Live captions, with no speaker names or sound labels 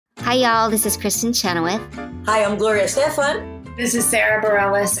Hi, y'all. This is Kristen Chenoweth. Hi, I'm Gloria Estefan. This is Sarah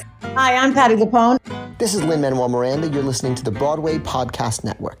Bareilles. Hi, I'm Patti LuPone. This is Lin-Manuel Miranda. You're listening to the Broadway Podcast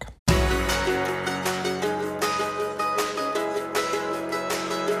Network.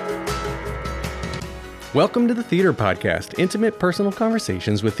 Welcome to the Theater Podcast, intimate personal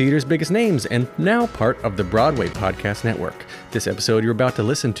conversations with theater's biggest names, and now part of the Broadway Podcast Network. This episode you're about to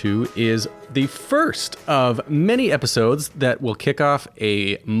listen to is the first of many episodes that will kick off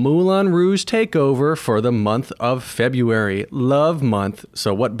a Moulin Rouge takeover for the month of February, Love Month.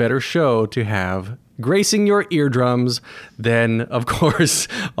 So what better show to have gracing your eardrums than, of course,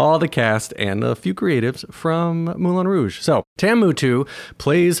 all the cast and a few creatives from Moulin Rouge. So, Tam Mutu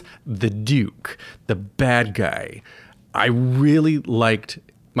plays the Duke, the bad guy. I really liked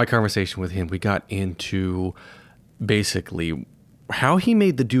my conversation with him. We got into basically how he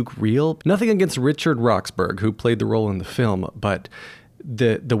made the Duke real. Nothing against Richard Roxburgh, who played the role in the film, but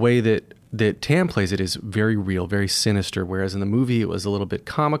the way that Tam plays it is very real, very sinister, whereas in the movie it was a little bit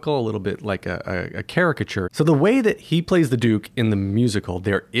comical, a little bit like a caricature. So the way that he plays the Duke in the musical,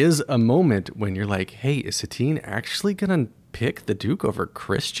 there is a moment when you're like, hey, is Satine actually going to pick the Duke over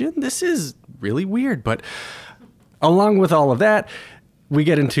Christian? This is really weird. But along with all of that, we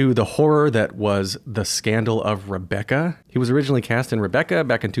get into the horror that was The Scandal of Rebecca. He was originally cast in Rebecca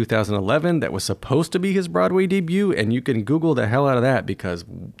back in 2011. That was supposed to be his Broadway debut, and you can Google the hell out of that because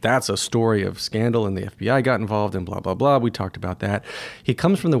that's a story of scandal and the FBI got involved and blah, blah, blah. We talked about that. He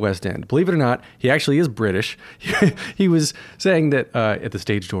comes from the West End. Believe it or not, he actually is British. He was saying that at the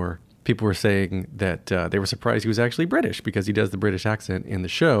stage door, people were saying that they were surprised he was actually British because he does the British accent in the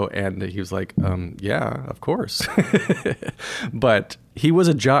show. And he was like, yeah, of course. But he was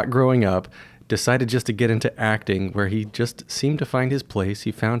a jock growing up, decided just to get into acting where he just seemed to find his place.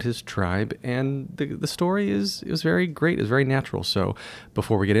 He found his tribe, and the story is very great. It's very natural. So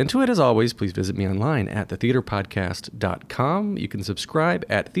before we get into it, as always, please visit me online at thetheaterpodcast.com. You can subscribe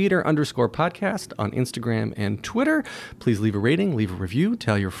at theater_podcast on Instagram and Twitter. Please leave a rating, leave a review,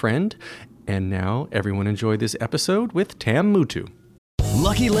 tell your friend. And now everyone enjoy this episode with Tam Mutu.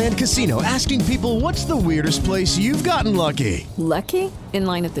 Lucky Land Casino, asking people, what's the weirdest place you've gotten lucky? Lucky? In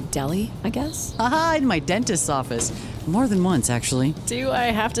line at the deli, I guess? Aha, in my dentist's office. More than once, actually. Do I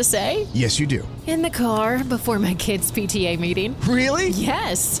have to say? Yes, you do. In the car before my kids' PTA meeting. Really?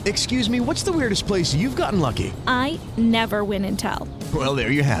 Yes. Excuse me, what's the weirdest place you've gotten lucky? I never win and tell. Well, there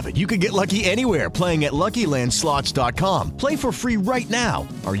you have it. You can get lucky anywhere, playing at LuckyLandSlots.com. Play for free right now.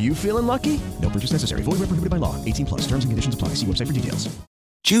 Are you feeling lucky? No purchase necessary. Void where prohibited by law. 18+. Terms and conditions apply. See website for details.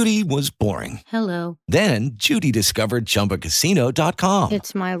 Judy was boring. Hello. Then Judy discovered ChumbaCasino.com.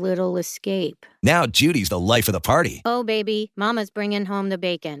 It's my little escape. Now Judy's the life of the party. Oh, baby, mama's bringing home the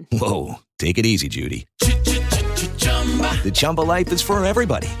bacon. Whoa, take it easy, Judy. The Chumba life is for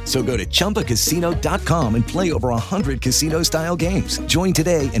everybody. So go to ChumbaCasino.com and play over 100 casino-style games. Join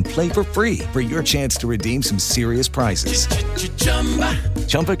today and play for free for your chance to redeem some serious prizes.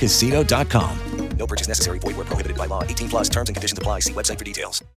 ChumbaCasino.com. No purchase necessary. Void where prohibited by law. 18+. Terms and conditions apply. See website for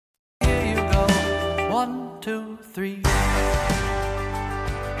details. Here you go. 1, 2, 3.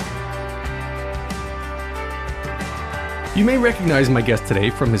 You may recognize my guest today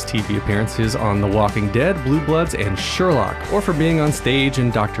from his TV appearances on The Walking Dead, Blue Bloods, and Sherlock, or for being on stage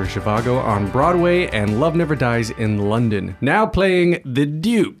in Dr. Zhivago on Broadway and Love Never Dies in London. Now playing the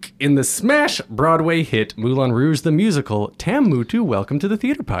Duke in the smash Broadway hit Moulin Rouge the Musical, Tam Mutu, welcome to the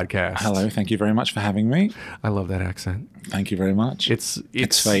Theater Podcast. Hello, thank you very much for having me. I love that accent. Thank you very much. It's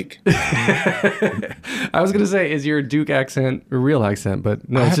fake. I was going to say, is your Duke accent a real accent? But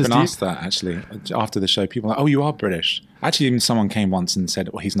no, I it's have just been asked that, actually. After the show, people are like, oh, you are British. Actually, even someone came once and said,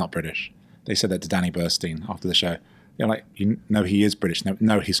 well, he's not British. They said that to Danny Burstein after the show. They're like, no, he is British.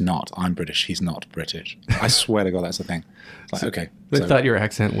 No, he's not. I'm British. He's not British. I swear to God, that's the thing. It's like, okay. I thought your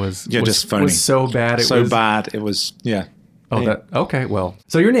accent was just phony. Was so bad. It was, yeah. Oh, okay. Well,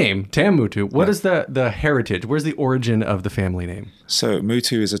 so your name, Tam Mutu. What is the heritage? Where's the origin of the family name? So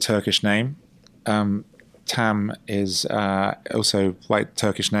Mutu is a Turkish name. Tam is also like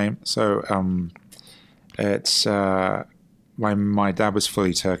Turkish name. So it's my dad was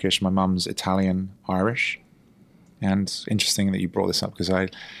fully Turkish. My mum's Italian, Irish. And interesting that you brought this up because I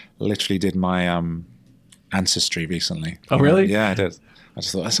literally did my ancestry recently. Oh, really? Yeah, I did. I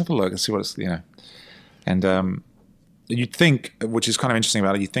just thought, let's have a look and see what it's, And you'd think, which is kind of interesting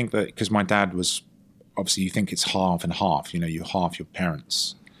about it, you think that, because my dad was, obviously you think it's half and half, you half your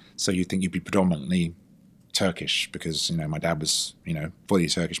parents. So you think you'd be predominantly Turkish because, my dad was, fully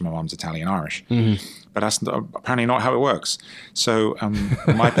Turkish, my mom's Italian Irish. Mm-hmm. But that's apparently not how it works. So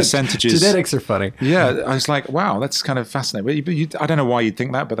my percentages... Genetics are funny. Yeah, I was like, wow, that's kind of fascinating. But I don't know why you'd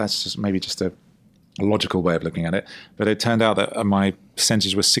think that, but that's just maybe just a logical way of looking at it. But it turned out that my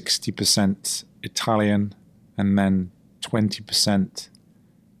percentage was 60% Italian and then 20%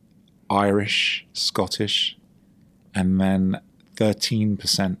 Irish, Scottish, and then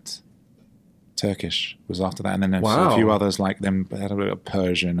 13% Turkish was after that. And then there's a few others like them, but had a bit of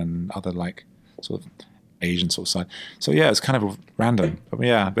Persian and other like sort of Asian sort of side. So yeah, it's kind of random.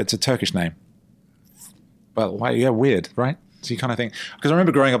 But it's a Turkish name. But why? Yeah, weird, right? So you kind of think, because I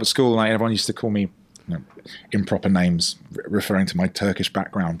remember growing up at school, like everyone used to call me improper names referring to my Turkish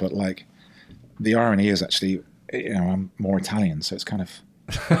background, but like the irony is actually, I'm more Italian, so it's kind of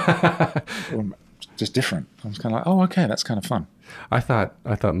just different. I was kind of like, oh, okay, that's kind of fun. I thought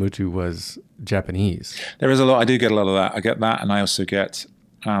Mutu was Japanese. There is a lot. I do get a lot of that. I get that, and I also get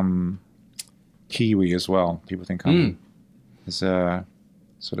Kiwi as well. People think there's a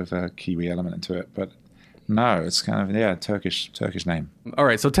sort of a Kiwi element into it, but no, it's kind of Turkish name. All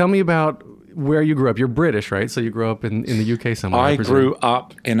right, so tell me about where you grew up. You're British, right? So you grew up in the UK somewhere. I grew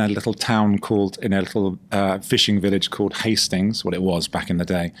up in a little town in a little fishing village called Hastings, what it was back in the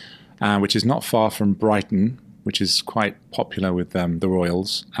day, which is not far from Brighton, which is quite popular with the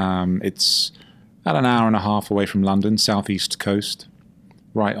Royals. It's about an hour and a half away from London, southeast coast,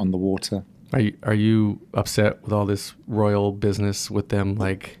 right on the water. Are you upset with all this royal business with them?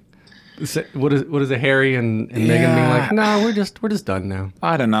 Like, what is it, Harry and Meghan being like, no, we're just done now?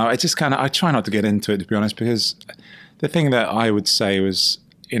 I don't know. It's just kind of, I try not to get into it, to be honest, because the thing that I would say was,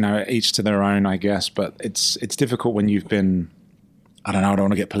 each to their own, I guess, but it's difficult when you've been, I don't know, I don't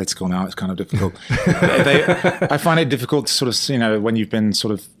want to get political now. It's kind of difficult. I find it difficult to sort of, when you've been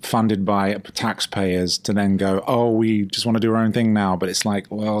sort of funded by taxpayers to then go, oh, we just want to do our own thing now. But it's like,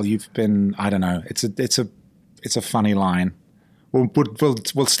 well, you've been, I don't know. It's a funny line.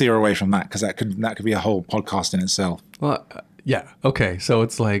 We'll steer away from that because that could be a whole podcast in itself. Well, yeah. Okay. So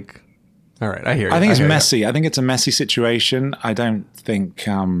it's like, all right, I hear you. I think it's messy. I think it's a messy situation. I don't think,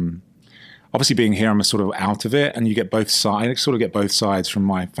 obviously being here, I'm sort of out of it, and you get both sides. I sort of get both sides from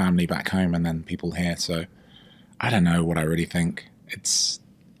my family back home and then people here. So I don't know what I really think.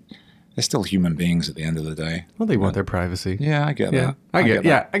 They're still human beings at the end of the day. Well, they want their privacy. Yeah, I get that. I get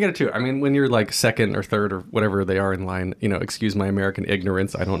it too. I mean, when you're like second or third or whatever they are in line, excuse my American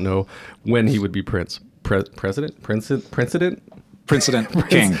ignorance. I don't know when he would be president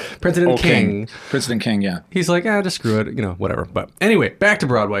King. Yeah. He's like, just screw it, whatever. But anyway, back to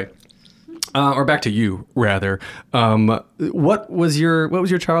Broadway. Or back to you, rather. What was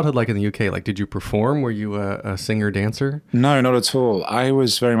your childhood like in the UK? Like, did you perform? Were you a singer, dancer? No, not at all. I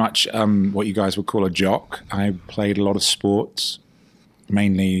was very much what you guys would call a jock. I played a lot of sports,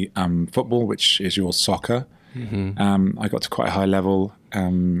 mainly football, which is your soccer. Mm-hmm. I got to quite a high level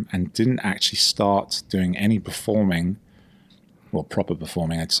and didn't actually start doing any performing, well, proper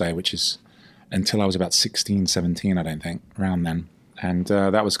performing, I'd say, which is until I was about 16, 17, I don't think, around then. And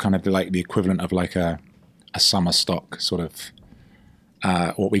that was kind of like the equivalent of like a summer stock sort of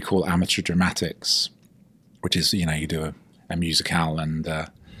what we call amateur dramatics, which is, you do a musicale and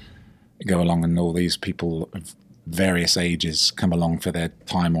go along, and all these people of various ages come along for their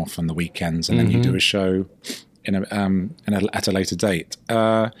time off on the weekends, and then you do a show at a later date.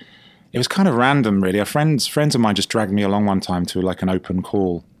 It was kind of random, really. Friends of mine just dragged me along one time to like an open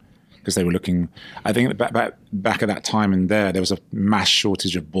call, because they were looking, I think back at that time and there was a mass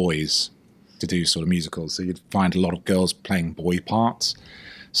shortage of boys to do sort of musicals. So you'd find a lot of girls playing boy parts.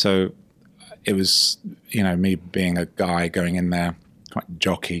 So it was, me being a guy going in there, quite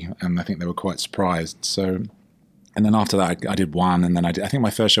jockey, and I think they were quite surprised. So, and then after that, I did one, and then I think my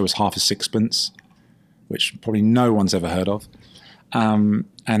first show was Half a Sixpence, which probably no one's ever heard of. And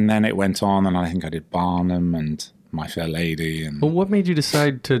then it went on, and I think I did Barnum and My Fair Lady. And well, what made you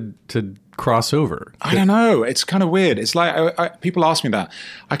decide to cross over? I don't know. It's kind of weird. It's like people ask me that.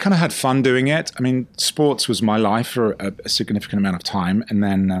 I kind of had fun doing it. I mean, sports was my life for a significant amount of time, and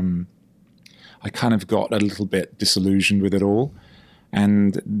then I kind of got a little bit disillusioned with it all.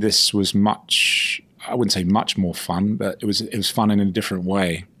 And this was much, I wouldn't say much more fun, but it was fun in a different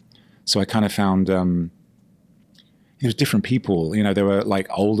way. So I kind of found there was different people. There were like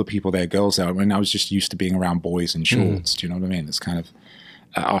older people there, girls there. I mean, I was just used to being around boys in shorts. Do you know what I mean? It's kind of,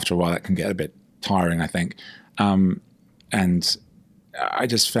 after a while, that can get a bit tiring, I think. And I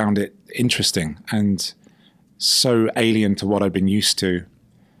just found it interesting and so alien to what I'd been used to.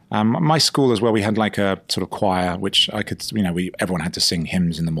 My school as well, we had like a sort of choir, which I could, everyone had to sing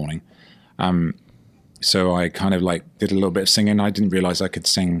hymns in the morning. So I kind of like did a little bit of singing. I didn't realize I could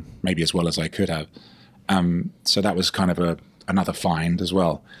sing maybe as well as I could have. So that was kind of another find as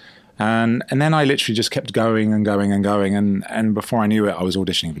well. And then I literally just kept going and going and going. And before I knew it, I was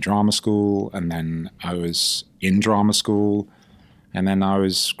auditioning for drama school. And then I was in drama school. And then I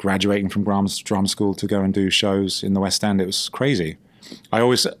was graduating from drama school to go and do shows in the West End. It was crazy. I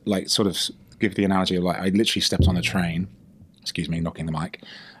always like sort of give the analogy of like I literally stepped on the train, excuse me, knocking the mic,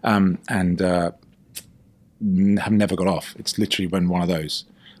 and have never got off. It's literally been one of those.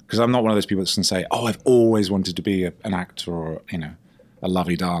 Because I'm not one of those people that can say, oh, I've always wanted to be an actor or, you know, a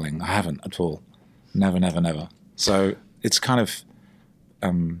lovely darling. I haven't at all. Never, never, never. So it's kind of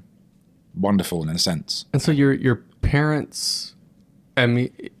wonderful in a sense. And so your parents, I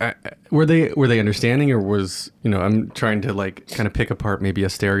mean, were they understanding, or was, you know, I'm trying to like kind of pick apart maybe a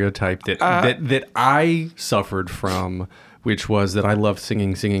stereotype that I suffered from, which was that I loved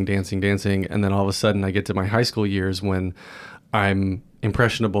singing, dancing, and then all of a sudden I get to my high school years when I'm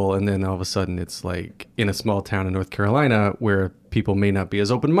impressionable, and then all of a sudden it's like in a small town in North Carolina where people may not be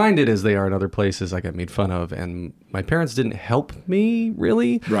as open-minded as they are in other places. I got made fun of, and my parents didn't help me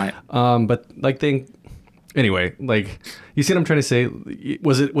really. Right. But like anyway, like, you see what I'm trying to say?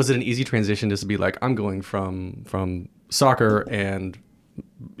 Was it an easy transition just to be like, I'm going from soccer and,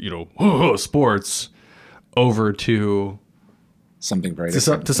 you know, sports over to something very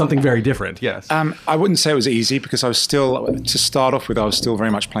different. To something very different, yes. I wouldn't say it was easy, because I was still, to start off with, I was still very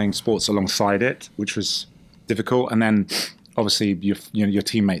much playing sports alongside it, which was difficult. And then obviously your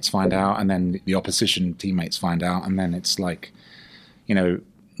teammates find out, and then the opposition teammates find out, and then it's like, you know,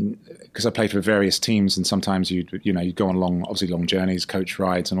 because I played for various teams, and sometimes you'd go on long journeys, coach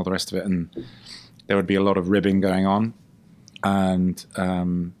rides, and all the rest of it, and there would be a lot of ribbing going on,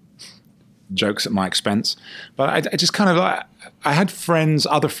 and jokes at my expense. But I just kind of like, I had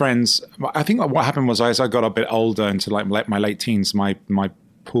other friends. I think what happened was, as I got a bit older, into like my late teens, my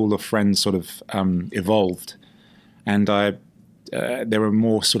pool of friends sort of evolved, and there were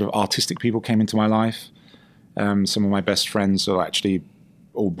more sort of artistic people came into my life. Some of my best friends are actually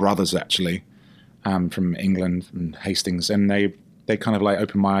all brothers, actually, from England and Hastings, and they kind of like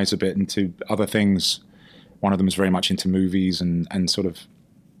opened my eyes a bit into other things. One of them was very much into movies and sort of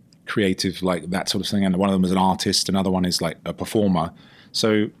creative, like that sort of thing, and one of them is an artist, another one is like a performer.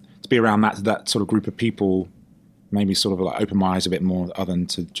 So to be around that sort of group of people made me sort of like open my eyes a bit more, other than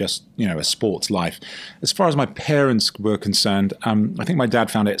to just, you know, a sports life. As far as my parents were concerned, I think my dad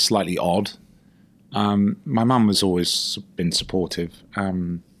found it slightly odd. My mum has always been supportive.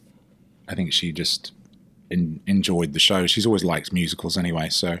 I think she just enjoyed the show. She's always liked musicals anyway,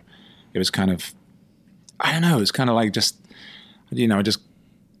 so it was kind of, I don't know, it was kind of like just, you know, I just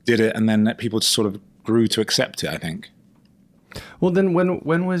did it, and then people just sort of grew to accept it, I think. Well, then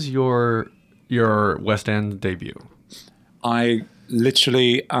when was your West End debut? I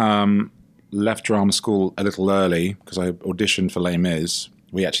literally left drama school a little early because I auditioned for Les Mis.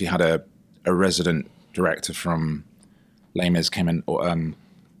 We actually had a resident director from Les Mis came and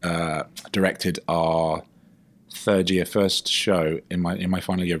directed our first show in my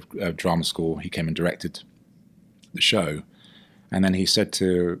final year of drama school. He came and directed the show. And then he said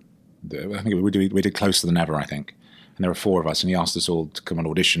I think we did Closer Than Ever, I think. And there were 4 of us, and he asked us all to come and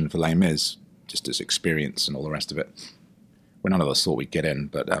audition for Les Mis, just as experience and all the rest of it. Well, none of us thought we'd get in,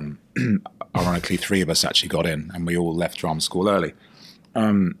 but ironically, 3 of us actually got in, and we all left drama school early,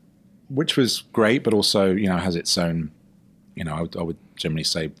 which was great, but also, you know, has its own, you know, I would generally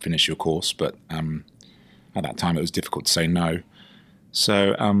say finish your course, but at that time it was difficult to say no.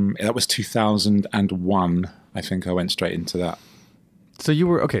 So that was 2001, I think I went straight into that. So you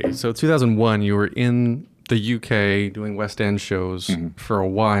were, okay, so 2001, you were in the UK doing West End shows for a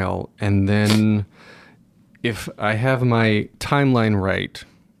while, and then, if I have my timeline right,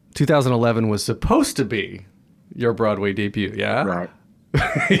 2011 was supposed to be your Broadway debut, yeah? Right.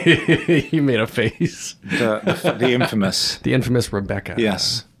 You made a face. The infamous. The infamous Rebecca.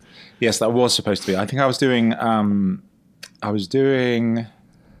 Yes. Yes, that was supposed to be. I think I was doing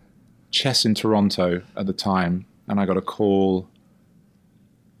chess in Toronto at the time, and I got a call,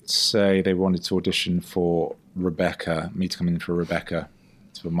 say they wanted to audition for Rebecca, me to come in for Rebecca,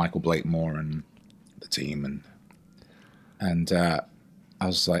 for Michael Blakemore and the team, and I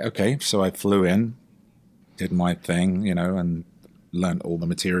was like, okay, so I flew in, did my thing, you know, and learned all the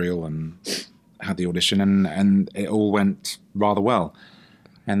material and had the audition, and it all went rather well.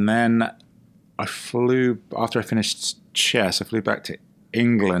 And then I flew, after I finished chess, I flew back to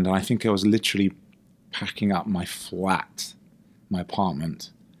England, and I think I was literally packing up my flat, my apartment.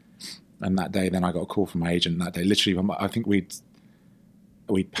 And that day, then I got a call from my agent that day. Literally, I think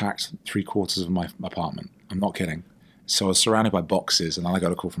we packed 3/4 of my apartment. I'm not kidding. So I was surrounded by boxes, and then I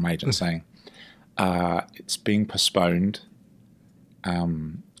got a call from my agent saying, it's being postponed.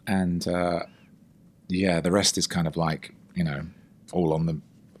 The rest is kind of like, all on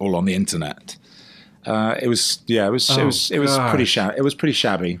the internet. It was pretty shabby. It was pretty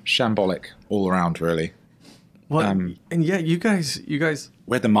shabby, shambolic all around, really. Well, and yeah, you guys, we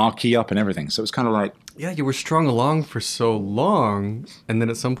had the marquee up and everything, so it was kind of like, yeah, you were strung along for so long, and then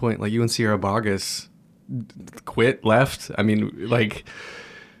at some point, like you and Sierra Boggess left. I mean, like.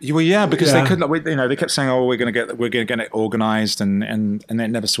 Well, yeah, because they couldn't. They kept saying, "Oh, we're going to get it organised," and it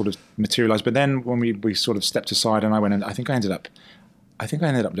never sort of materialised. But then when we sort of stepped aside, and I went, and I think I ended up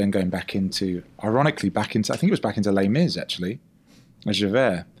then going back into I think it was back into Les Mis actually, as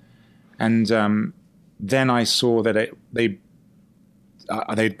Javert, and then I saw that they'd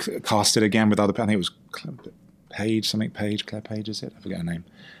cast it again with other. I think it was Claire Page, is it? I forget her name,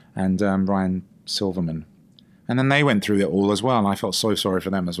 and Ryan Silverman. And then they went through it all as well, and I felt so sorry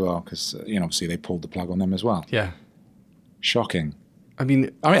for them as well, because obviously they pulled the plug on them as well. Yeah, shocking. I mean,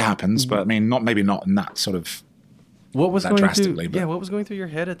 it happens, but I mean, maybe not in that sort of. What was going through your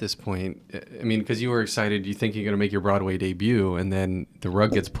head at this point? I mean, because you were excited, you think you're going to make your Broadway debut, and then the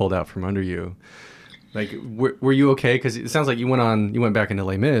rug gets pulled out from under you. Like, were you okay? Because it sounds like you went back into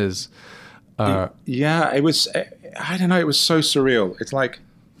Les Mis. Yeah, it was. I don't know. It was so surreal. It's like.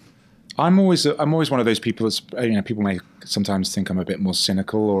 I'm always one of those people that's, people may sometimes think I'm a bit more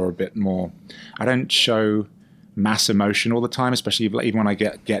cynical or a bit more, I don't show mass emotion all the time, especially even when I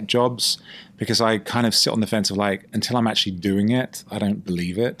get jobs, because I kind of sit on the fence of like, until I'm actually doing it, I don't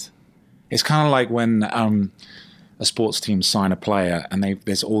believe it. It's kind of like when a sports team sign a player and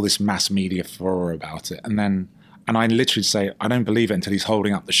there's all this mass media furore about it. And I literally say, I don't believe it until he's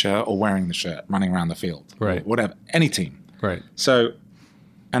holding up the shirt or wearing the shirt, running around the field, right? Or whatever, any team. Right. So,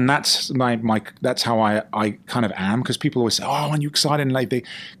 and that's that's how I kind of am, because people always say, "Oh, aren't you excited?" And like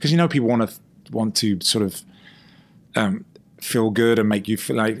because people want to sort of feel good and make you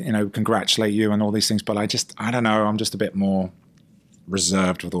feel like congratulate you and all these things. But I don't know. I'm just a bit more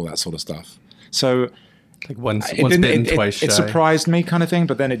reserved with all that sort of stuff. So like once bitten, twice shy. It surprised me, kind of thing.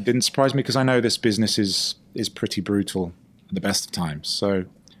 But then it didn't surprise me because I know this business is pretty brutal at the best of times. So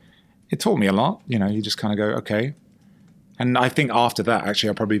it taught me a lot. You just kind of go, okay. And I think after that, actually,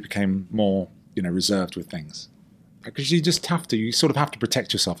 I probably became more, reserved with things, because you sort of have to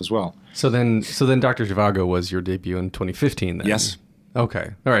protect yourself as well. So then, Dr. Zhivago was your debut in 2015. Then? Yes. Okay.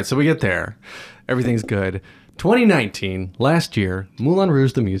 All right. So we get there. Everything's good. 2019, last year, Moulin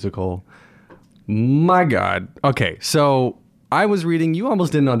Rouge the musical. My God. Okay. So I was reading. You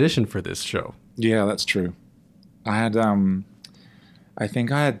almost didn't audition for this show. Yeah, that's true. I had. I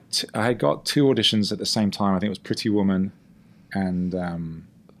think I had got 2 auditions at the same time. I think it was Pretty Woman and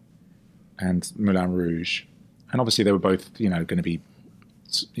Moulin Rouge, and obviously they were both going to be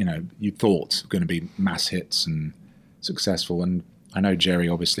you thought going to be mass hits and successful. And I know Jerry,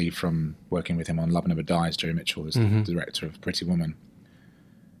 obviously, from working with him on Love Never Dies. Jerry Mitchell is the director of Pretty Woman,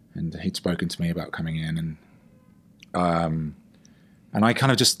 and he'd spoken to me about coming in, and I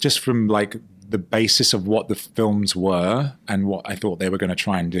kind of just from like the basis of what the films were and what I thought they were going to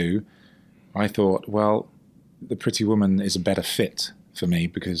try and do, I thought, well, the Pretty Woman is a better fit for me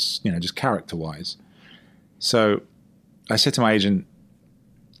because, just character-wise. So I said to my agent,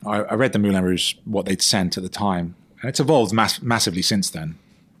 I read the Moulin Rouge, what they'd sent at the time, and it's evolved massively since then.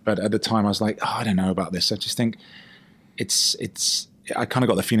 But at the time I was like, I don't know about this. I just think I kind of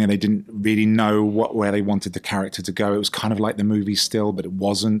got the feeling they didn't really know where they wanted the character to go. It was kind of like the movie still, but it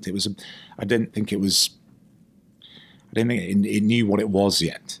wasn't. I didn't think it knew what it was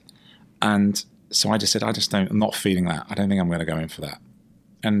yet. And so I just said, I'm not feeling that. I don't think I'm going to go in for that.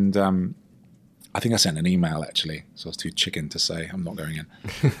 And I think I sent an email actually. So I was too chicken to say I'm not going in.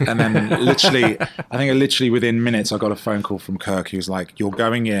 And then literally within minutes, I got a phone call from Kirk. He was like, "You're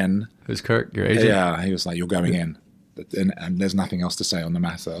going in." Who's Kirk? Your agent? Yeah. He was like, "You're going in." And there's nothing else to say on the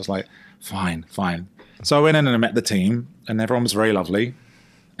matter. I was like, fine. So I went in and I met the team, and everyone was very lovely.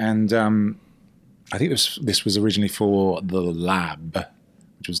 And I think this was originally for the Lab,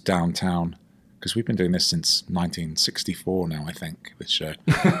 which was downtown, because we've been doing this since 1964 now, I think, this show.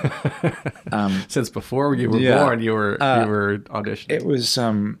 Since before you were born, you were auditioning. It was,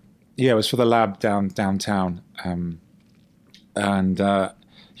 it was for the Lab downtown. And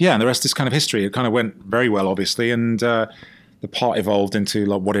the rest is kind of history. It kind of went very well, obviously, and the part evolved into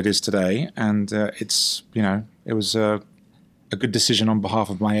like what it is today. And it's, it was a good decision on behalf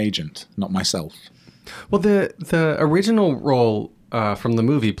of my agent, not myself. Well, the original role from the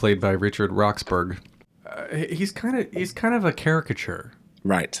movie, played by Richard Roxburgh, he's kind of a caricature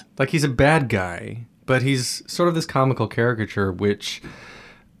Right. Like he's a bad guy, but he's sort of this comical caricature, which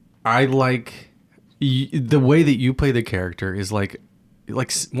I like. The way that you play the character is like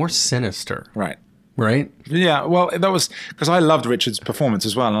more sinister. Right. Right? Yeah, well, that was because I loved Richard's performance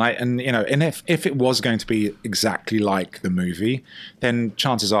as well, and if it was going to be exactly like the movie, then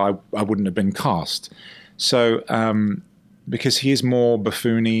chances are I wouldn't have been cast. So because he is more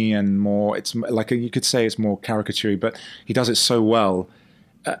buffoony and more, it's like you could say it's more caricature, but he does it so well.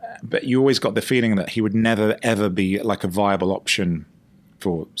 But you always got the feeling that he would never ever be like a viable option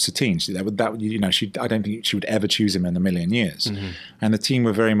for Satine. I don't think she would ever choose him in a million years. Mm-hmm. And the team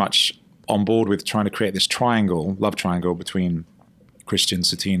were very much on board with trying to create this love triangle between Christian,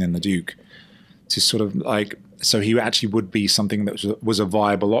 Satine, and the Duke, to sort of like, so he actually would be something that was a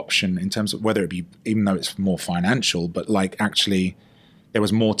viable option in terms of whether it be, even though it's more financial, but like actually there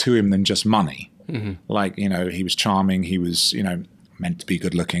was more to him than just money. Mm-hmm. Like, he was charming, he was, meant to be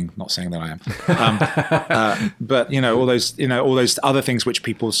good looking, not saying that I am. But, all those other things which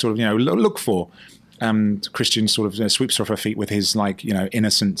people sort of, look for. Christian sort of sweeps her off her feet with his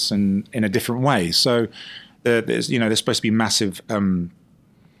innocence and in a different way. So there's supposed to be massive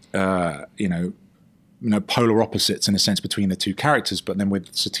polar opposites in a sense between the two characters, but then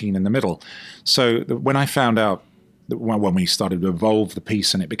with Satine in the middle. So when I found out that when we started to evolve the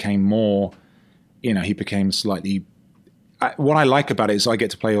piece and it became more, he became slightly. What I like about it is I get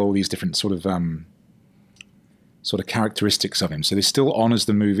to play all these different sort of characteristics of him. So this still honors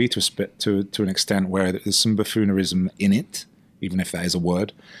the movie to an extent where there's some buffoonerism in it, even if that is a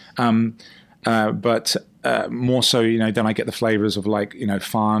word. But more so, then I get the flavors of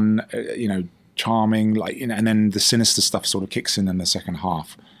fun, charming, and then the sinister stuff sort of kicks in the second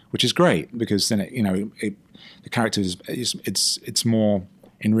half, which is great because then the character it's more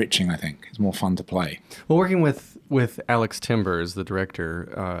enriching. I think it's more fun to play. Well, working with Alex Timbers, the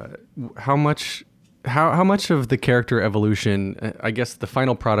director, how much of the character evolution, I guess the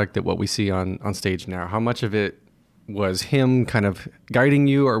final product that what we see on stage now, how much of it was him kind of guiding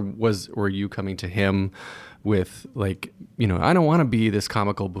you, or were you coming to him with I don't want to be this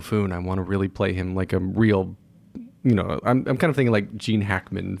comical buffoon. I want to really play him like a real, I'm kind of thinking like Gene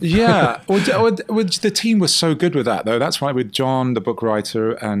Hackman. Yeah, the team was so good with that though. That's why with John, the book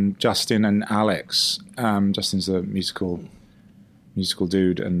writer, and Justin and Alex. Justin's a musical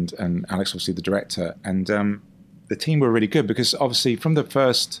dude, and Alex obviously the director, and the team were really good because obviously from the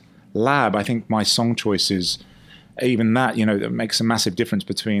first lab, I think my song choices, even that that makes a massive difference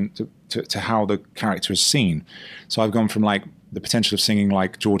between to how the character is seen. So I've gone from the potential of singing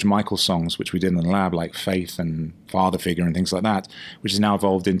George Michael songs, which we did in the lab, like Faith and Father Figure and things like that, which has now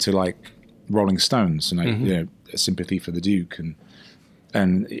evolved into Rolling Stones and Sympathy for the Duke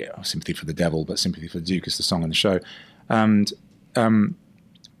and Sympathy for the Devil, but Sympathy for the Duke is the song in the show. And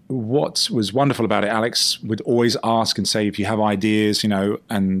what was wonderful about it, Alex would always ask and say, if you have ideas,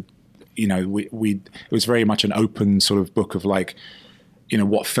 and it was very much an open sort of book of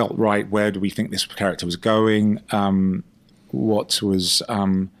what felt right, where do we think this character was going, what was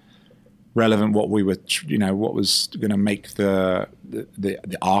relevant, what we were, what was going to make the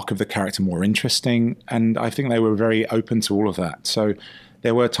arc of the character more interesting, and I think they were very open to all of that. So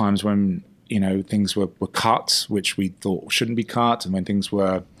there were times when things were cut, which we thought shouldn't be cut, and when things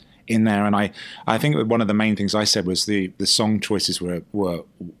were in there. And I think that one of the main things I said was the song choices were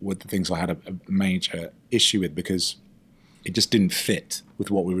the things I had a major issue with, because it just didn't fit with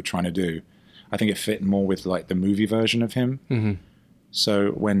what we were trying to do. I think it fit more with the movie version of him. Mm-hmm. So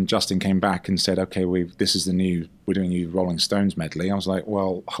when Justin came back and said, okay, we're doing a new Rolling Stones medley, I was like,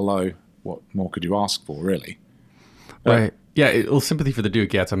 well, hello, what more could you ask for, really? Right. Yeah, Sympathy for the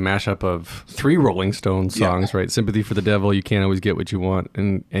Duke, it's a mashup of 3 Rolling Stones songs, right? Sympathy for the Devil, You Can't Always Get What You Want,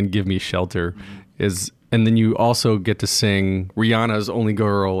 and Give Me Shelter. And then you also get to sing Rihanna's Only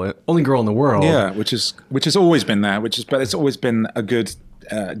Girl in the World. Yeah, which has always been there, but it's always been a good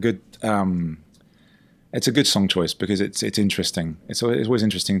it's a good song choice because it's interesting. It's always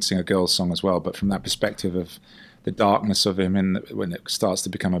interesting to sing a girl's song as well, but from that perspective of the darkness of him when it starts to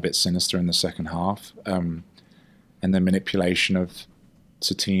become a bit sinister in the second half. And the manipulation of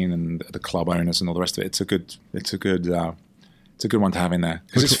Satine and the club owners and all the rest of it. It's a good one to have in there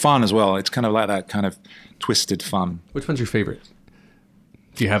because it's fun as well. It's kind of like that kind of twisted fun. Which one's your favorite?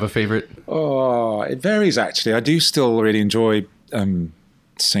 Do you have a favorite? Oh, it varies actually. I do still really enjoy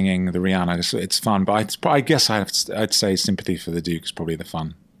singing the Rihanna. It's fun, but I guess I'd say Sympathy for the Duke is probably the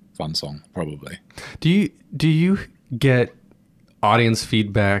fun song, probably. Do you get audience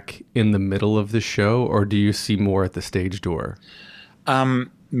feedback in the middle of the show, or do you see more at the stage door?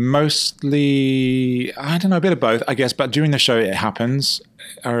 Mostly, I don't know, a bit of both, I guess. But during the show, it happens.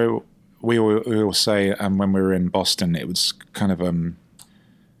 we all say when we were in Boston, it was kind of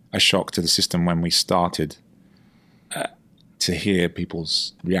a shock to the system when we started to hear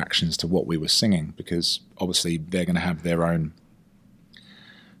people's reactions to what we were singing, because obviously they're going to have their own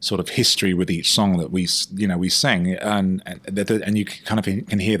sort of history with each song that we sing, and you kind of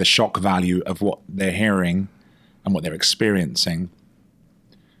can hear the shock value of what they're hearing and what they're experiencing.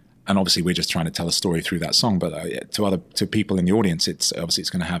 And obviously we're just trying to tell a story through that song, but to people in the audience, it's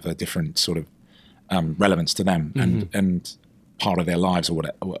going to have a different sort of relevance to them and part of their lives, or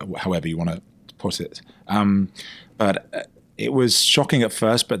however you want to put it. But it was shocking at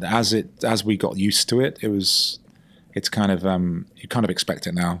first, but as we got used to it, it's kind of you kind of expect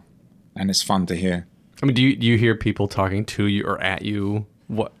it now, and it's fun to hear. I mean, do you hear people talking to you or at you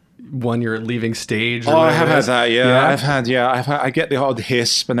when you're leaving stage? Or I have had that. Yeah, I get the odd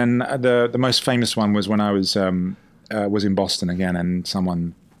hiss, but then the most famous one was when I was in Boston again, and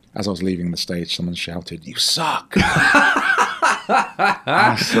someone, as I was leaving the stage, someone shouted, "You suck!"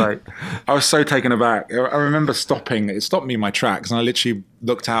 I was so taken aback. I remember stopping. It stopped me in my tracks, and I literally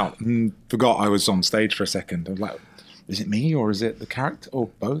looked out and forgot I was on stage for a second. I was like, is it me, or is it the character, or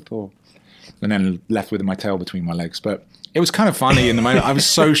both? And then left with my tail between my legs. But it was kind of funny in the moment. I was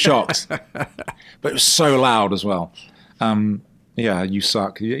so shocked. But it was so loud as well. Yeah, you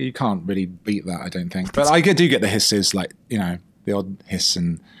suck. You can't really beat that, I don't think. But I do get the hisses, like, the odd hiss.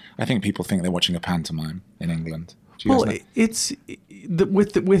 And I think people think they're watching a pantomime in England. Well, it's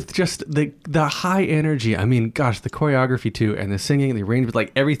with just the high energy. I mean, gosh, the choreography too, and the singing, the arrangement,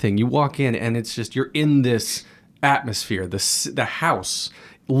 like everything. You walk in and it's just, you're in this atmosphere. The house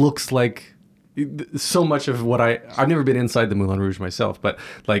looks like so much of what I've never been inside the Moulin Rouge myself, but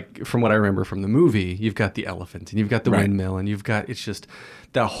like from what I remember from the movie, you've got the elephant and you've got the windmill and it's just,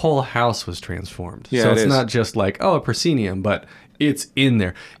 the whole house was transformed. Yeah, so it's not just like, a proscenium, but it's in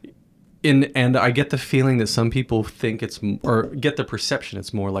there. And I get the feeling that some people think or get the perception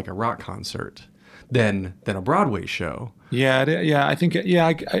it's more like a rock concert than a Broadway show. Yeah, I think,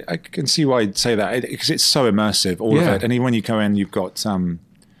 I can see why you'd say that, because it's so immersive, all of it. And even when you go in, you've got,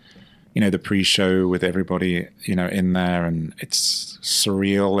 the pre-show with everybody, in there, and it's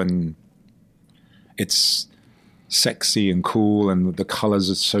surreal and it's sexy and cool, and the colors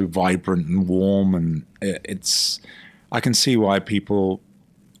are so vibrant and warm, and I can see why people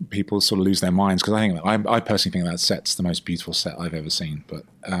sort of lose their minds, because I personally think that set's the most beautiful set I've ever seen. But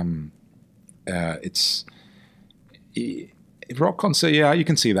it's rock concert, you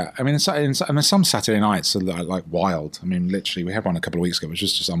can see that. I mean, some Saturday nights are like wild. I mean, literally, we had one a couple of weeks ago, which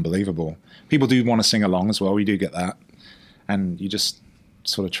was just unbelievable. People do want to sing along as well. We do get that, and you just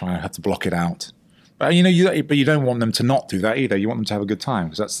sort of try and have to block it out. But you don't want them to not do that either. You want them to have a good time,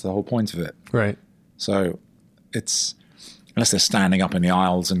 because that's the whole point of it. Right. So it's, unless they're standing up in the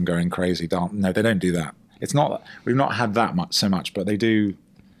aisles and going crazy, no, they don't do that. It's not. We've not had that so much, but they do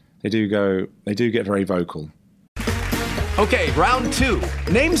get very vocal. Okay, round 2.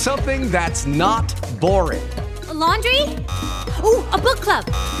 Name something that's not boring. A laundry? Ooh, a book club.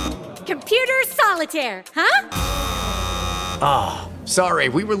 Computer solitaire, huh? Sorry,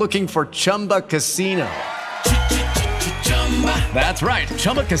 we were looking for Chumba Casino. That's right,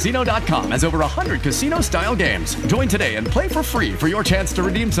 ChumbaCasino.com has over 100 casino-style games. Join today and play for free for your chance to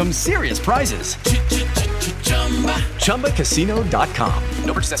redeem some serious prizes. ChumbaCasino.com.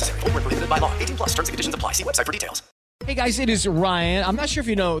 No purchase necessary. Void where prohibited by law. 18+ terms and conditions apply. See website for details. Hey guys, it is Ryan. I'm not sure if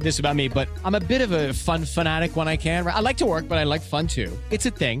you know this about me, but I'm a bit of a fun fanatic when I can. I like to work, but I like fun too. It's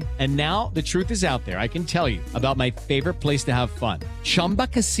a thing. And now the truth is out there. I can tell you about my favorite place to have fun. Chumba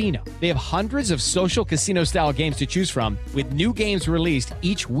Casino. They have hundreds of social casino style games to choose from, with new games released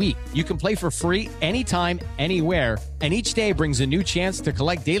each week. You can play for free anytime, anywhere. And each day brings a new chance to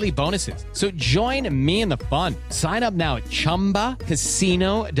collect daily bonuses. So join me in the fun. Sign up now at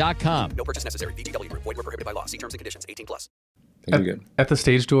ChumbaCasino.com. No purchase necessary. VGW Group. Void where prohibited by law. See terms and conditions. 18+. At the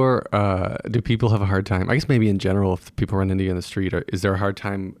stage door, do people have a hard time? I guess maybe in general, if people run into you in the street, is there a hard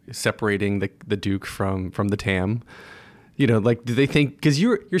time separating the Duke from the Tam? Like, do they think, because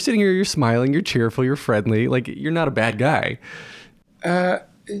you're sitting here, you're smiling, you're cheerful, you're friendly, like you're not a bad guy? No,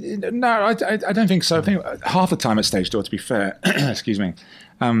 I don't think so. I think half the time at stage door, to be fair, excuse me,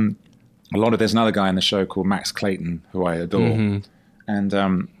 there's another guy in the show called Max Clayton, who I adore,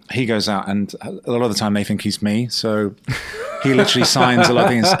 and he goes out, and a lot of the time they think he's me, so he literally signs a lot of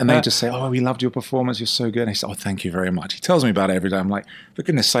things, and they just say, "Oh, we loved your performance, you're so good." And he says, "Oh, thank you very much." He tells me about it every day. I'm like, for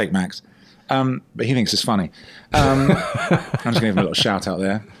goodness sake, Max. But he thinks it's funny. I'm just going to give him a little shout out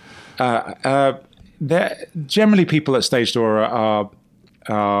there. Generally, people at stage door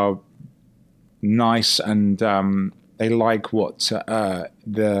are nice, and they like what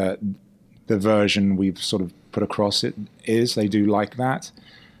the version we've sort of put across it is. They do like that.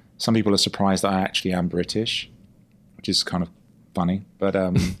 Some people are surprised that I actually am British, which is kind of funny. But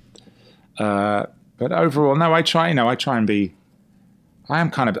overall, no, I try and be.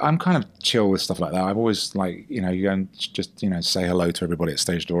 I'm kind of chill with stuff like that. I've always you go and just say hello to everybody at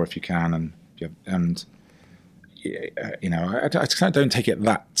stage door if you can, I don't take it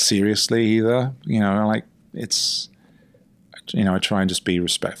that seriously either. It's I try and just be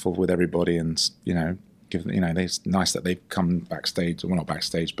respectful with everybody, and give it's nice that they've come backstage, well, not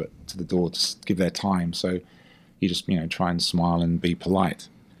backstage, but to the door to give their time. So you just try and smile and be polite,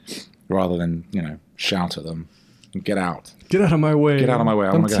 rather than shout at them and get out. Get out of my way. Get out of my way.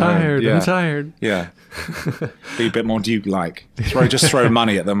 I'm tired. Yeah. I'm tired. Yeah. Be a bit more Duke-like. Just throw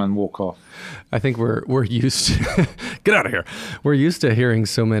money at them and walk off. I think we're used to get out of here. We're used to hearing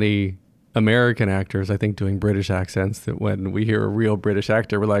so many American actors, I think, doing British accents that when we hear a real British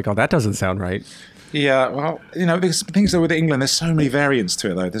actor, we're like, oh, that doesn't sound right. Yeah, well, there's things that with England, there's so many variants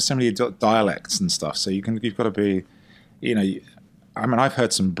to it, though. There's so many dialects and stuff. So you've got to be, I've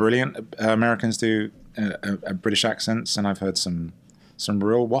heard some brilliant Americans do British accents, and I've heard some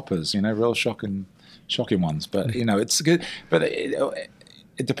real whoppers, real shocking ones. But it's good. But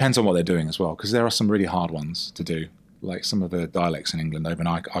it depends on what they're doing as well, because there are some really hard ones to do, like some of the dialects in England. Even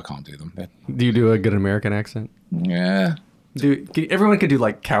I can't do them. Do you do a good American accent? Yeah. Everyone could do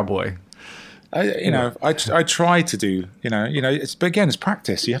like cowboy. I try to do. But again, it's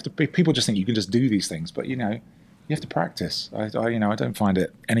practice. You have to. People just think you can just do these things, but you have to practice. I don't find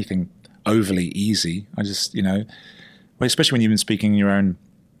it anything overly easy. I just, especially when you've been speaking your own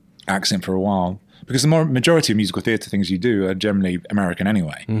accent for a while, because the majority of musical theatre things you do are generally American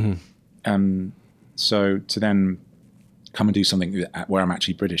anyway. Mm-hmm. So to then come and do something where I'm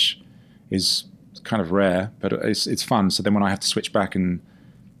actually British is kind of rare, but it's fun. So then when I have to switch back and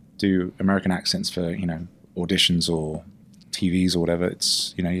do American accents for, auditions or TVs or whatever,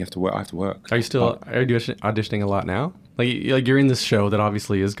 it's, you have to work. I have to work. Are you auditioning a lot now? Like you're in this show that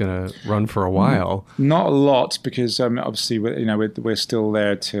obviously is going to run for a while. Not a lot, because obviously we're still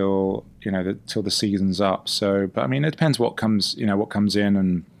there till till the season's up. So, but I mean, it depends what comes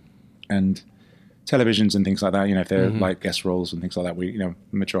in and televisions and things like that. If they're like guest roles and things like that, we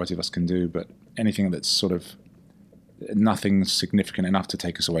majority of us can do. But anything that's sort of nothing significant enough to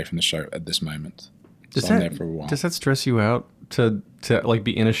take us away from the show at this moment. I'm there for a while. Does that stress you out to like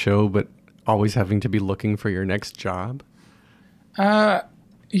be in a show but always having to be looking for your next job?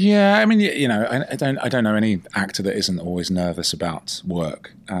 Yeah, I mean, I don't know any actor that isn't always nervous about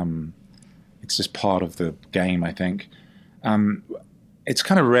work. It's just part of the game, I think. It's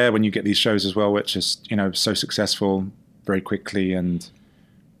kind of rare when you get these shows as well, which is so successful very quickly, and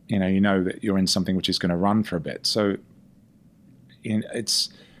you know that you're in something which is going to run for a bit. So it's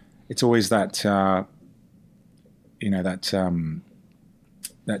always that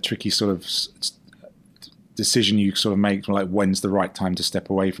that tricky sort of decision you sort of make, like when's the right time to step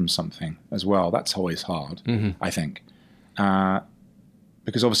away from something as well. That's always hard, I think,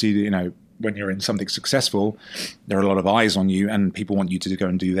 because obviously when you're in something successful, there are a lot of eyes on you and people want you to go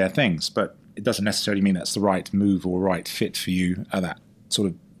and do their things, but it doesn't necessarily mean that's the right move or right fit for you at that sort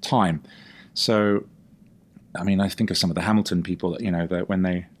of time. So, I mean, I think of some of the Hamilton people that, that when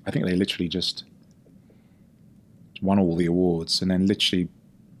I think they literally just won all the awards, and then literally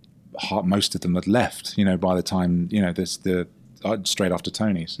most of them had left, by the time, straight after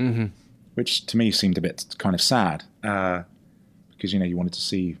Tony's, which to me seemed a bit kind of sad, because, you wanted to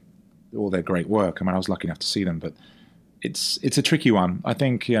see all their great work. I mean, I was lucky enough to see them, but it's a tricky one. I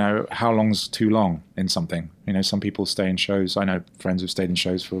think, how long's too long in something? Some people stay in shows. I know friends who've stayed in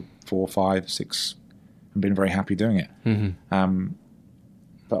shows for 4, 5, 6 and been very happy doing it.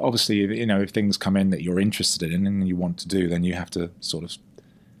 But obviously, if things come in that you're interested in and you want to do, then you have to sort of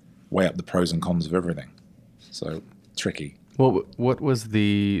weigh up the pros and cons of everything. So tricky. Well, what was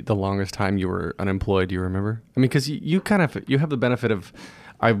the longest time you were unemployed? Do you remember? I mean, because you have the benefit of,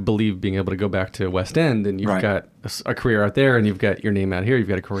 I believe, being able to go back to West End, and you've got a career out there, and you've got your name out here, you've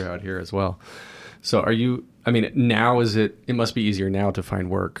got a career out here as well. So now it must be easier now to find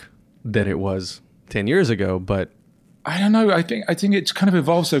work than it was 10 years ago, but I don't know. I think it's kind of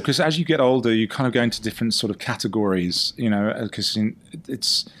evolves though, because as you get older, you kind of go into different sort of categories, because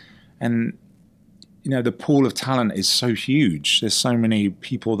the pool of talent is so huge. There's so many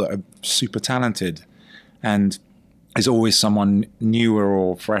people that are super talented, and there's always someone newer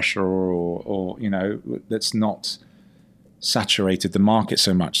or fresher or that's not saturated the market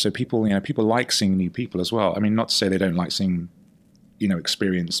so much. So people like seeing new people as well. I mean, not to say they don't like seeing,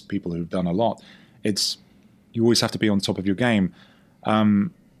 experienced people who've done a lot. It's you always have to be on top of your game.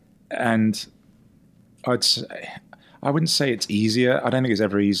 And I wouldn't say it's easier. I don't think it's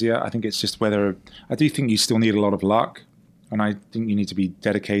ever easier. I think it's just whether, I do think you still need a lot of luck, and I think you need to be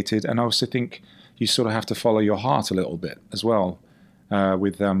dedicated. And I also think you sort of have to follow your heart a little bit as well,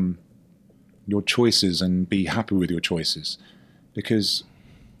 with your choices, and be happy with your choices. Because,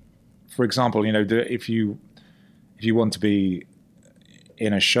 for example, if you want to be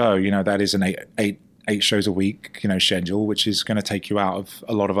in a show, that is an eight shows a week, schedule, which is going to take you out of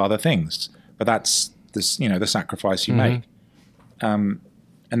a lot of other things. But that's this, the sacrifice you make. And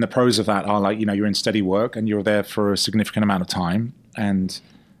the pros of that are like, you're in steady work and you're there for a significant amount of time. And,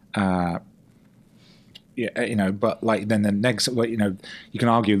 but like then the next, you can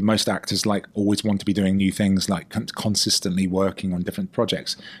argue most actors like always want to be doing new things, like consistently working on different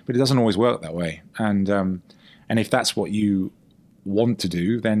projects, but it doesn't always work that way. And if that's what you want to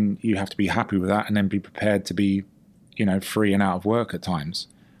do, then you have to be happy with that, and then be prepared to be, free and out of work at times,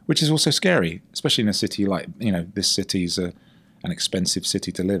 which is also scary, especially in a city like, this city is an expensive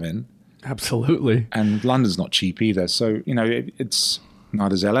city to live in. Absolutely. And London's not cheap either. So, it's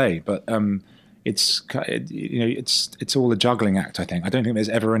not as LA, but it's all a juggling act, I think. I don't think there's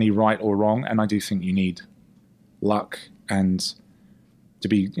ever any right or wrong. And I do think you need luck and to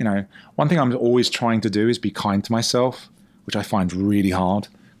be, one thing I'm always trying to do is be kind to myself, which I find really hard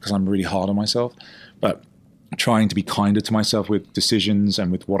because I'm really hard on myself. But trying to be kinder to myself with decisions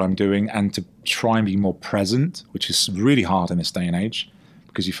and with what I'm doing, and to try and be more present, which is really hard in this day and age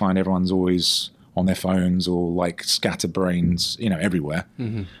because you find everyone's always on their phones or like scatterbrains, everywhere.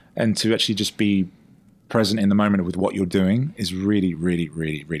 Mm-hmm. And to actually just be present in the moment with what you're doing is really, really,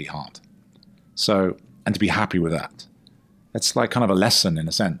 really, really hard. So, and to be happy with that. It's like kind of a lesson in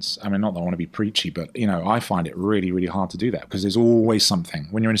a sense. I mean, not that I want to be preachy, but, I find it really, really hard to do that because there's always something.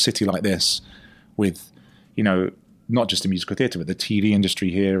 When you're in a city like this with, not just the musical theatre, but the TV industry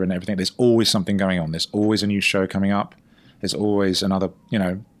here and everything, there's always something going on. There's always a new show coming up. There's always another,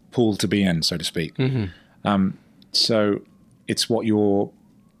 pool to be in, so to speak. Mm-hmm. So it's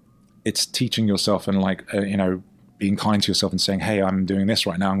it's teaching yourself and like, being kind to yourself and saying, hey, I'm doing this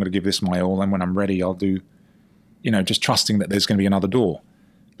right now. I'm going to give this my all. And when I'm ready, I'll do, just trusting that there's going to be another door.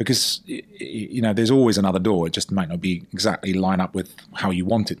 Because, there's always another door. It just might not be exactly line up with how you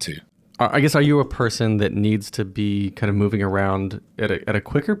want it to. I guess, are you a person that needs to be kind of moving around at a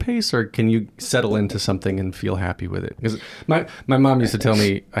quicker pace, or can you settle into something and feel happy with it? Because my mom used to tell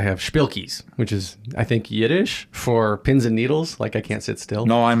me I have Spielkies, which is, I think, Yiddish for pins and needles. Like I can't sit still.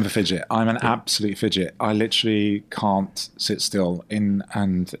 No, I'm a fidget. I'm an absolute fidget. I literally can't sit still. And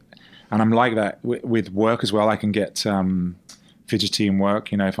I'm like that with work as well. I can get fidgety in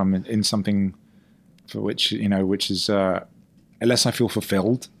work. If I'm in something for which is unless I feel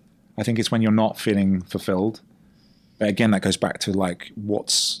fulfilled. I think it's when you're not feeling fulfilled. But again, that goes back to like,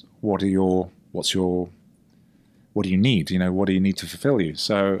 what do you need? What do you need to fulfill you?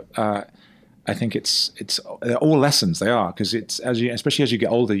 So I think they're all lessons. They are, because especially as you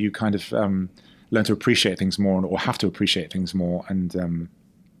get older, you kind of learn to appreciate things more, or have to appreciate things more, and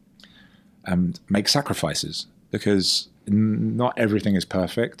make sacrifices, because not everything is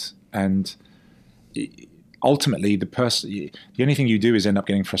perfect, and ultimately, the only thing you do is end up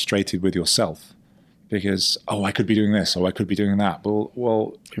getting frustrated with yourself because, I could be doing this, or I could be doing that.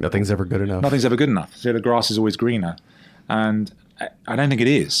 Well, nothing's ever good enough. Nothing's ever good enough. So the grass is always greener. And I don't think it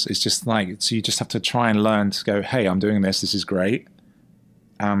is. It's just like, so you just have to try and learn to go, hey, I'm doing this. This is great.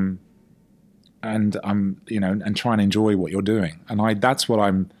 And I'm, and try and enjoy what you're doing. And that's what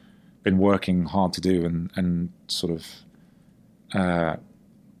I'm been working hard to do, and sort of,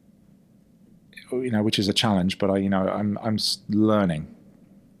 which is a challenge, but I'm learning.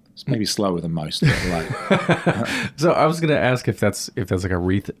 It's maybe slower than most. But like, so I was going to ask if that's like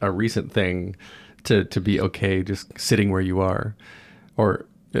a recent thing to be okay just sitting where you are, or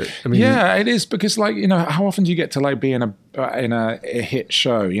I mean, yeah, it is, because like how often do you get to like be in a hit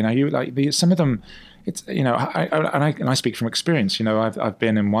show? You like some of them. It's I speak from experience. I've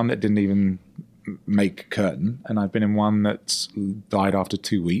been in one that didn't even make curtain, and I've been in one that's died after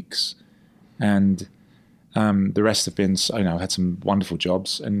 2 weeks. And the rest have been, had some wonderful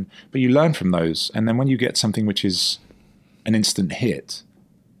jobs, but you learn from those. And then when you get something which is an instant hit,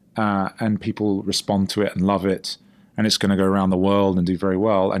 and people respond to it and love it, and it's going to go around the world and do very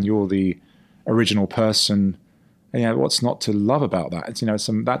well, and you're the original person, what's not to love about that? It's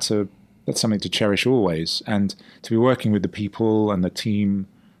that's something to cherish always. And to be working with the people and the team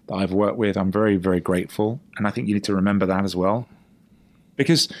that I've worked with, I'm very, very grateful. And I think you need to remember that as well.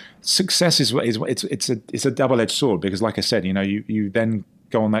 Because success is a double-edged sword, because like I said, you then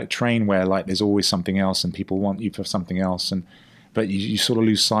go on that train where like there's always something else and people want you for something else, but you sort of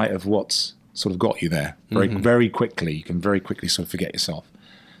lose sight of what's sort of got you there very quickly. You can very quickly sort of forget yourself.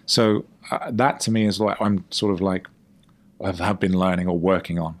 So that to me is like I'm sort of like I have been learning or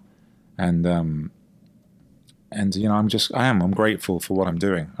working on, and you know I'm grateful for what I'm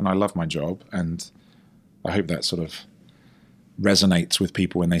doing, and I love my job, and I hope that sort of resonates with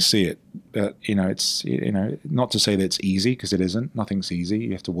people when they see it. But you know, it's not to say that it's easy, because it isn't. Nothing's easy.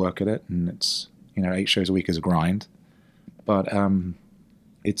 You have to work at it, and it's 8 shows a week is a grind. But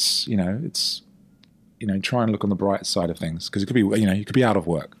it's try and look on the bright side of things, because it could be you could be out of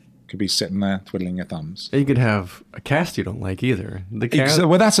work, you could be sitting there twiddling your thumbs. You could have a cast you don't like either.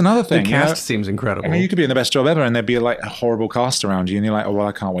 Well, that's another thing. The cast seems incredible. I mean, you could be in the best job ever, and there'd be like a horrible cast around you, and you're like, oh well,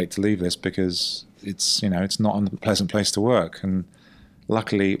 I can't wait to leave this because it's not a pleasant place to work. And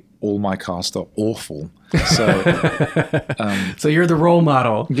luckily, all my cast are awful. So, so you're the role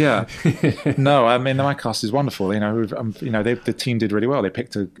model. Yeah. No, I mean, my cast is wonderful. The team did really well. They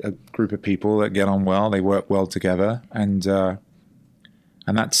picked a group of people that get on well. They work well together, and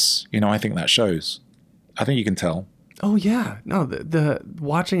that's I think that shows. I think you can tell. Oh yeah, no, the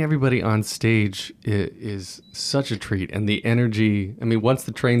watching everybody on stage is such a treat, and the energy. I mean, once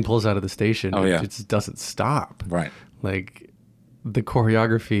the train pulls out of the station, it just doesn't stop. Right. Like the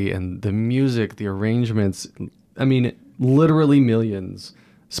choreography and the music, the arrangements. I mean, literally millions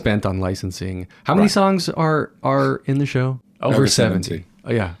spent on licensing. How many songs are in the show? Over 70.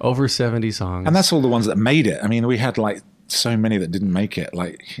 Oh yeah, over 70 songs. And that's all the ones that made it. I mean, we had like so many that didn't make it,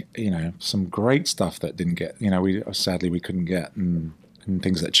 like some great stuff that didn't get, we sadly couldn't get, and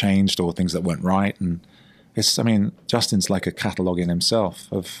things that changed or things that weren't right. And Justin's like a catalogue in himself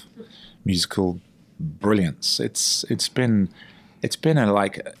of musical brilliance. It's been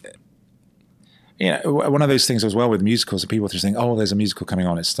one of those things as well with musicals, and people just think, oh, there's a musical coming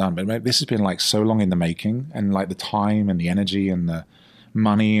on, it's done. But this has been like so long in the making, and like the time and the energy and the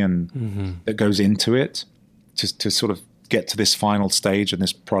money and that goes into it to sort of get to this final stage and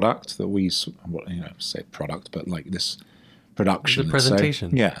this product that we, say product, but like this production. The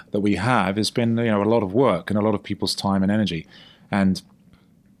presentation. That we have has been, a lot of work and a lot of people's time and energy. And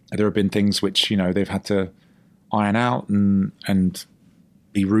there have been things which, they've had to iron out and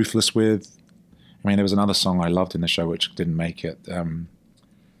be ruthless with. I mean, there was another song I loved in the show which didn't make it,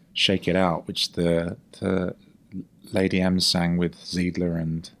 Shake It Out, which the Lady M sang with Ziedler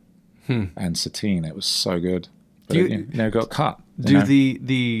and Satine. It was so good. But it got cut. Do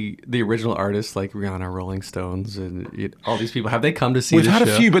the original artists like Rihanna, Rolling Stones, and all these people, have they come to see the show? We've had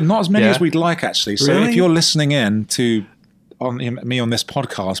a few, but not as many as we'd like, actually. So really? If you're listening in to me on this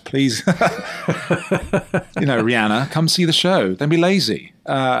podcast, please, Rihanna, come see the show. Don't be lazy.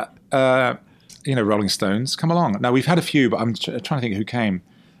 Rolling Stones, come along. Now, we've had a few, but I'm trying to think who came.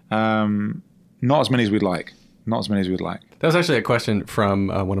 Not as many as we'd like. That was actually a question from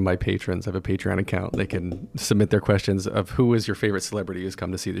one of my patrons. I have a Patreon account. They can submit their questions of who is your favorite celebrity who's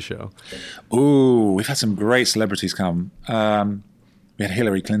come to see the show. Ooh, we've had some great celebrities come. We had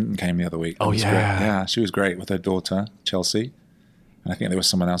Hillary Clinton came the other week. Oh, yeah. Great. Yeah, she was great with her daughter, Chelsea. And I think there was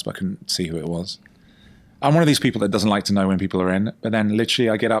someone else, but I couldn't see who it was. I'm one of these people that doesn't like to know when people are in. But then literally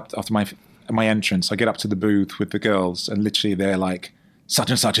I get up after my entrance, I get up to the booth with the girls, and literally they're like, such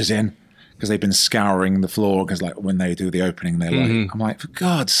and such is in. Because they've been scouring the floor, because like when they do the opening, they're like, I'm like, for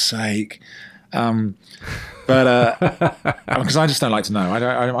God's sake. But because I just don't like to know.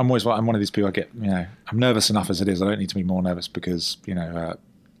 I'm one of these people. I get, I'm nervous enough as it is. I don't need to be more nervous because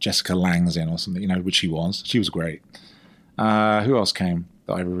Jessica Lange's in or something. Which she was great. Who else came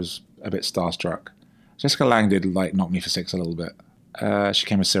that I was a bit starstruck? Jessica Lange did like knock me for six a little bit. She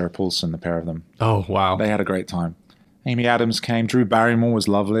came with Sarah Paulson, the pair of them. Oh wow, they had a great time. Amy Adams came. Drew Barrymore was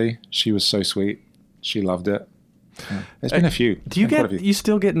lovely. She was so sweet. She loved it. Yeah. There's been a few. Do you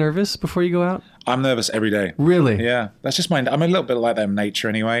still get nervous before you go out? I'm nervous every day. Really? Yeah. That's just I'm a little bit like that in nature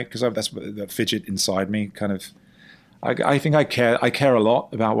anyway, because that's the fidget inside me kind of. I think I care a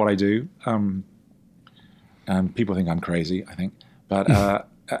lot about what I do. People think I'm crazy, I think. But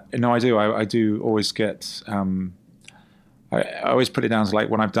no, I do. I do always get... I always put it down to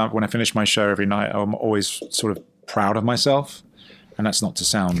like when I finish my show every night, I'm always sort of proud of myself, and that's not to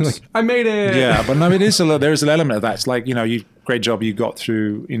sound like I made it. Yeah, but no, it is there is an element of that. It's like great job you got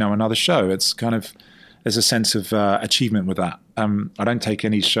through another show. It's kind of there's a sense of achievement with that. I don't take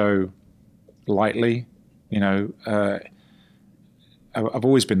any show lightly. I've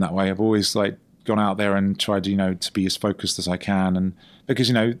always been that way. I've always like gone out there and tried to be as focused as I can, and because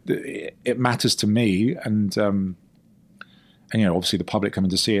it matters to me, and And, obviously the public coming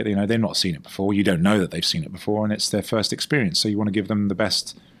to see it, they've not seen it before. You don't know that they've seen it before, and it's their first experience. So you want to give them the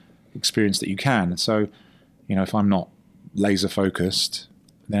best experience that you can. And so, if I'm not laser focused,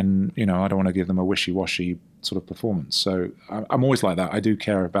 then, I don't want to give them a wishy-washy sort of performance. So I'm always like that. I do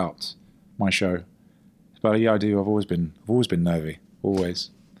care about my show. But yeah, I do. I've always been nervy.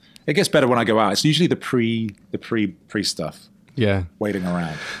 Always. It gets better when I go out. It's usually the pre stuff. Yeah. Waiting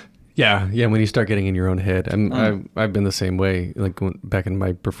around. Yeah. When you start getting in your own head, I've been the same way. Like back in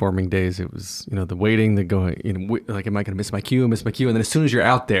my performing days, it was the waiting, the going. Like, am I going to miss my cue? And then as soon as you're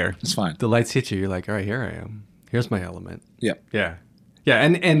out there, it's fine. The lights hit you. You're like, all right, here I am. Here's my element. Yeah. Yeah. Yeah,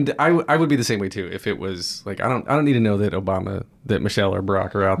 and I would be the same way too if it was like I don't need to know that Michelle or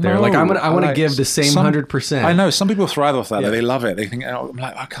Barack are out there. No, like I want to give the same 100%. I know some people thrive off that. Yeah. They love it. They think I'm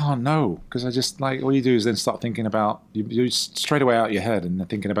like I can't know because I just like all you do is then start thinking about you straight away out your head and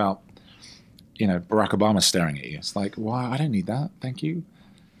thinking about Barack Obama staring at you. It's like why I don't need that. Thank you.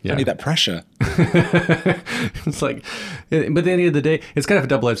 Yeah. I don't need that pressure. It's like, but at the end of the day, it's kind of a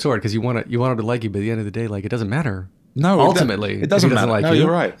double-edged sword because you want them to like you, but at the end of the day, like it doesn't matter. No, ultimately, it doesn't matter. Like no, you're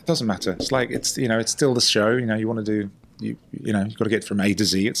right. It doesn't matter. It's like it's still the show. You want to do you've got to get from A to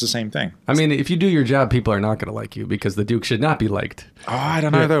Z. It's the same thing. I mean, if you do your job, people are not going to like you because the Duke should not be liked. Oh, I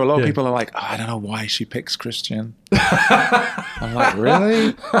don't know though. A lot of people are like, I don't know why she picks Christian. I'm like,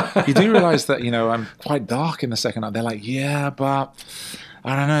 really? You do realize that I'm quite dark in the second act. They're like, yeah, but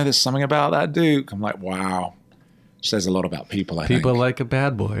I don't know. There's something about that Duke. I'm like, wow. Says a lot about people, I think. People like a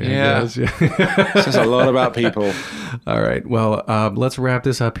bad boy. Yeah. Says a lot about people. All right. Well, let's wrap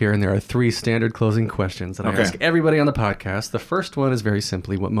this up here. And there are 3 standard closing questions that I ask everybody on the podcast. The first one is very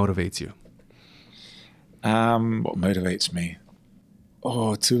simply, what motivates you? What motivates me?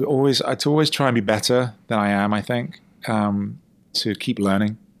 Oh, to always try and be better than I am, I think. To keep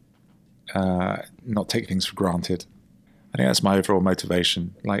learning. Not take things for granted. I think that's my overall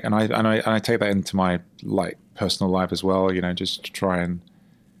motivation. Like, and I take that into my personal life as well. Just to try and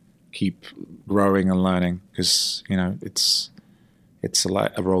keep growing and learning because it's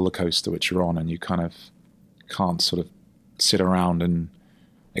like a roller coaster which you're on, and you kind of can't sort of sit around and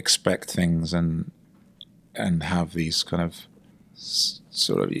expect things and have these kind of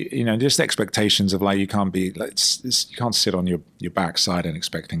sort of just expectations of like you can't be like you can't sit on your backside and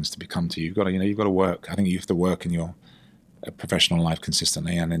expect things to come to you. You've got to work. I think you have to work in your professional life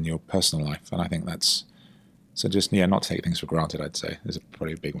consistently and in your personal life, and I think that's so just not take things for granted. I'd say is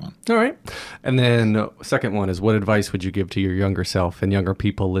probably a big one. All right, and then second one is what advice would you give to your younger self and younger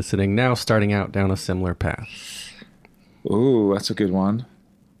people listening now, starting out down a similar path? Ooh, that's a good one.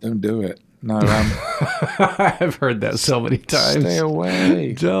 Don't do it. No, I've heard that so many times. Stay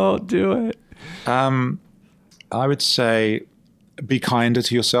away. Don't do it. I would say be kinder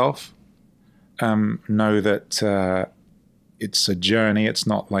to yourself. Know that it's a journey. It's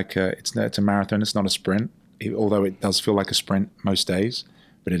not like it's a marathon. It's not a sprint. Although it does feel like a sprint most days,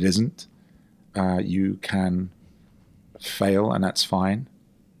 but it isn't. You can fail, and that's fine.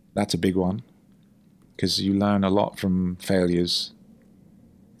 That's a big one because you learn a lot from failures.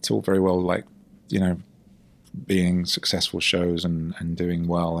 It's all very well, like being successful shows and doing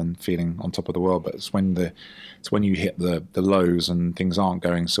well and feeling on top of the world, but it's when you hit the lows and things aren't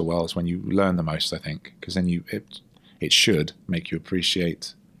going so well. It's when you learn the most, I think, because then it should make you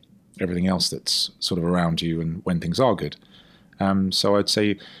appreciate everything else that's sort of around you and when things are good. So I'd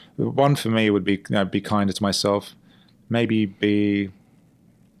say one for me would be be kinder to myself, maybe be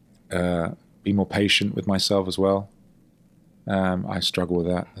more patient with myself as well. I struggle with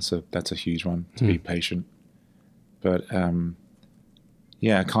that. That's a huge one, to be patient. But kindness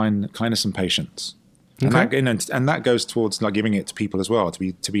and patience, okay. and that goes towards like giving it to people as well.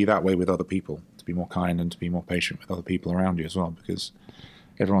 To be that way with other people, to be more kind and to be more patient with other people around you as well, because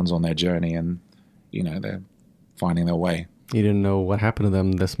everyone's on their journey and they're finding their way. You didn't know what happened to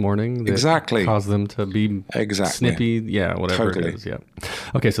them this morning that exactly caused them to be snippy. Yeah, whatever it is. Yeah.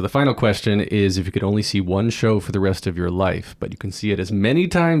 Okay, so the final question is, if you could only see one show for the rest of your life, but you can see it as many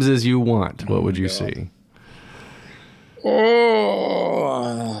times as you want, what would you see?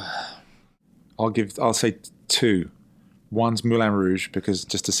 Oh, I'll say 2. One's Moulin Rouge, because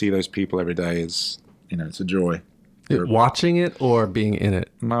just to see those people every day is, it's a joy. Watching it or being in it?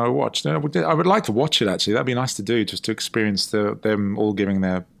 No, I would like to watch it, actually. That'd be nice to do, just to experience them all giving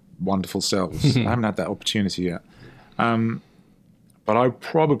their wonderful selves. I haven't had that opportunity yet. But I'd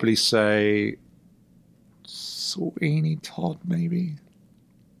probably say Sweeney Todd, maybe.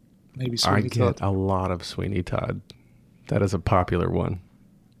 Maybe Sweeney Todd. I get a lot of Sweeney Todd. That is a popular one.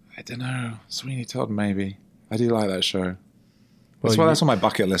 I don't know. Sweeney Todd, maybe. I do like that show. That's on my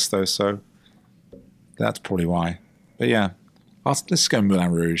bucket list, though, so that's probably why. But yeah, Let's go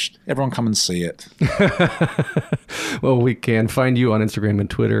Moulin Rouge. Everyone come and see it. Well, we can find you on Instagram and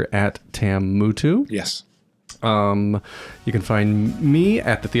Twitter at TamMutu. Yes. You can find me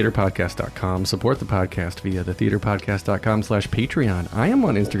at thetheaterpodcast.com. Support the podcast via thetheaterpodcast.com/Patreon. I am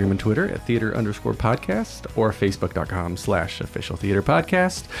on Instagram and Twitter at theater_podcast or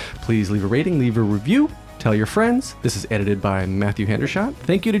facebook.com/officialtheaterpodcast. Please leave a rating, leave a review. Tell your friends. This is edited by Matthew Hendershot.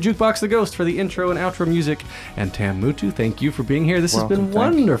 Thank you to Jukebox the Ghost for the intro and outro music. And Tam Mutu, thank you for being here. This has been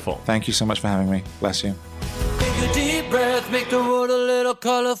wonderful. Thank you so much for having me. Bless you. Take a deep breath, make the world a little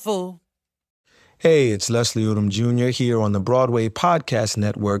colorful. Hey, it's Leslie Odom Jr. here on the Broadway Podcast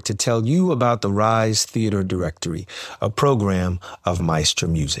Network to tell you about the Rise Theater Directory, a program of Maestro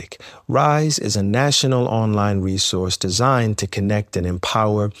Music. Rise is a national online resource designed to connect and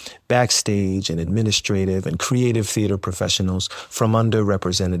empower backstage and administrative and creative theater professionals from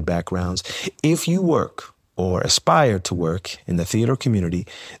underrepresented backgrounds. If you work or aspire to work in the theater community,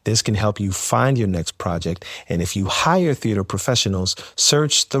 this can help you find your next project. And if you hire theater professionals,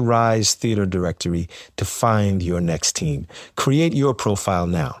 search the Rise Theater Directory to find your next team. Create your profile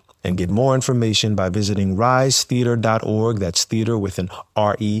now and get more information by visiting risetheater.org. That's theater with an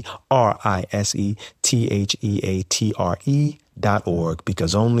RERISETHEATRE.org,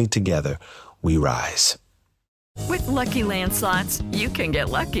 because only together we rise. With Lucky Land Slots, you can get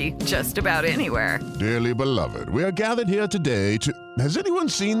lucky just about anywhere. Dearly beloved, we are gathered here today to... Has anyone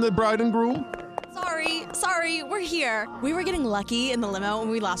seen the bride and groom? Sorry, we're here. We were getting lucky in the limo and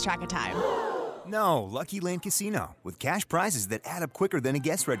we lost track of time. No, Lucky Land Casino, with cash prizes that add up quicker than a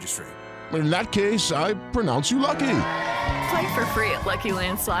guest registry. In that case, I pronounce you lucky. Play for free at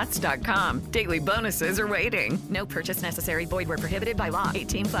LuckyLandSlots.com. Daily bonuses are waiting. No purchase necessary. Void where prohibited by law.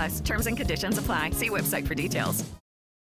 18+. Terms and conditions apply. See website for details.